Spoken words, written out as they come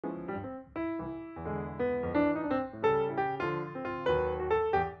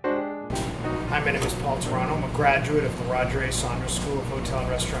Hi, my name is Paul Toronto. I'm a graduate of the Roger A. Saunders School of Hotel and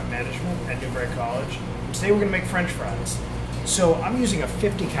Restaurant Management at Newbury College. Today we're going to make French fries. So I'm using a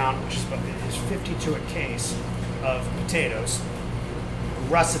 50 count, which is 52 a case, of potatoes,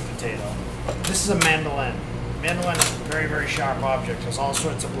 russet potato. This is a mandolin. Mandolin is a very, very sharp object. It has all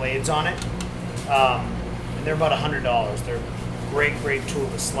sorts of blades on it. And they're about $100. They're a great, great tool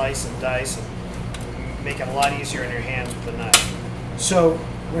to slice and dice and make it a lot easier in your hands with a knife. So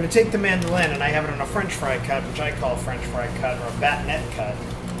we're going to take the mandolin, and I have it on a French fry cut, which I call a French fry cut or a bayonet cut.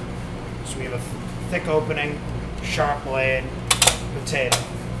 So we have a thick opening, sharp blade, potato.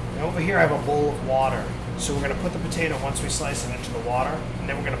 And over here I have a bowl of water. So we're going to put the potato, once we slice it, into the water, and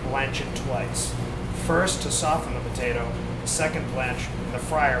then we're going to blanch it twice. First to soften the potato, the second blanch in the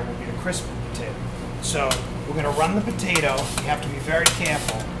fryer will be to crisp the potato. So we're going to run the potato. You have to be very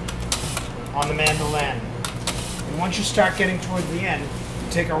careful on the mandolin. And once you start getting toward the end,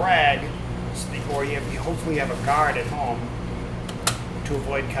 you take a rag, or you hopefully have a guard at home to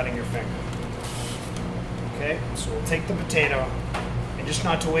avoid cutting your finger. Okay, so we'll take the potato, and just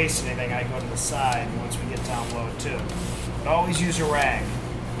not to waste anything, I go to the side once we get down low too. But always use a rag.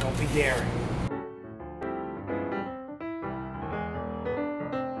 Don't be daring.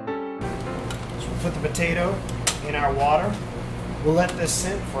 So we'll put the potato in our water. We'll let this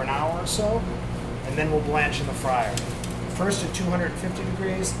sit for an hour or so, and then we'll blanch in the fryer. First at 250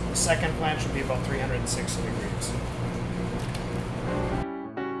 degrees, the second blanch will be about 360 degrees.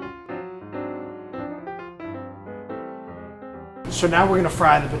 So now we're going to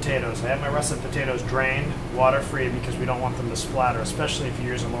fry the potatoes. I have my russet potatoes drained, water-free, because we don't want them to splatter, especially if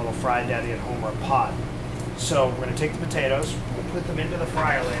you're using a little fry daddy at home or a pot. So we're going to take the potatoes, we'll put them into the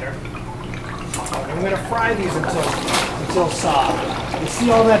fryer later, and we're going to fry these until soft. You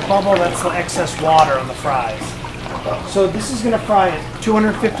see all that bubble? That's the excess water on the fries. So this is going to fry at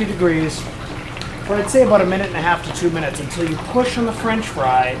 250 degrees for, I'd say, about 1.5 to 2 minutes until you push on the French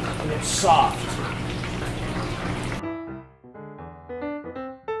fry and it's soft.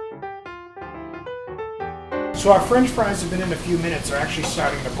 So our French fries have been in a few minutes. They're actually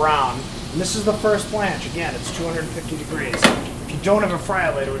starting to brown. And this is the first blanch. Again, it's 250 degrees. If you don't have a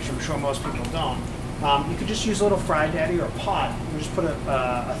fryer later, which I'm sure most people don't, you could just use a little fry daddy or a pot. You just put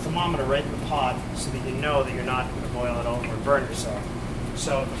a thermometer right in the pot so that you know that you're not going to boil it over and burn yourself.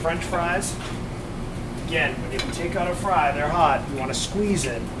 So the French fries, again, when you take out a fry, they're hot. You want to squeeze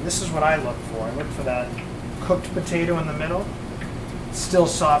it. And this is what I look for. I look for that cooked potato in the middle, still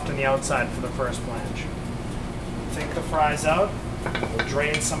soft on the outside for the first blanch. Take the fries out. We'll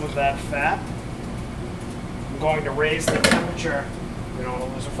drain some of that fat. I'm going to raise the temperature, we don't want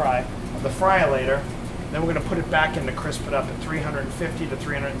to lose a fry, of the fryer later. Then we're going to put it back in to crisp it up at 350 to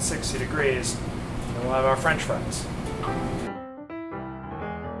 360 degrees, and we'll have our French fries.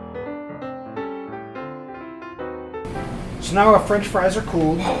 So now our French fries are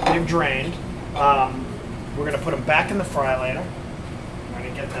cooled, they've drained. We're going to put them back in the fry later. We're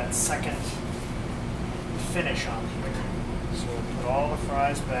going to get that second finish on here. So we'll put all the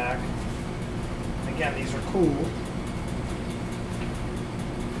fries back. Again, these are cool.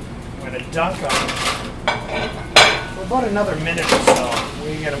 We're going to dunk them for about another minute or so. We're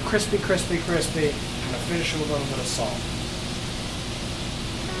going to get them crispy, crispy, crispy. I'm going to finish with a little bit of salt.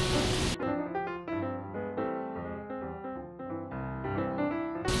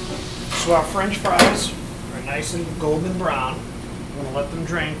 So our French fries are nice and golden brown. We're going to let them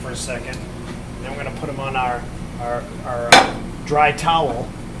drain for a second. And then we're going to put them on our dry towel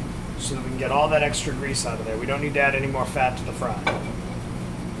so that we can get all that extra grease out of there. We don't need to add any more fat to the fry.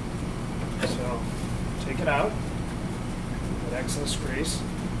 So take it out, that excess grease,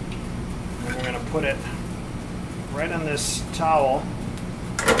 and we're going to put it right on this towel.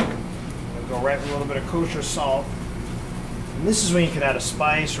 We'll go right with a little bit of kosher salt. And this is when you can add a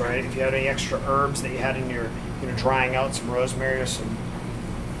spice, right? If you had any extra herbs that you had in your, drying out, some rosemary or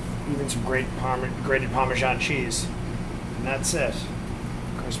even some grated Parmesan cheese. And that's it.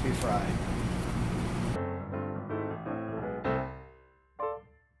 Crispy fry.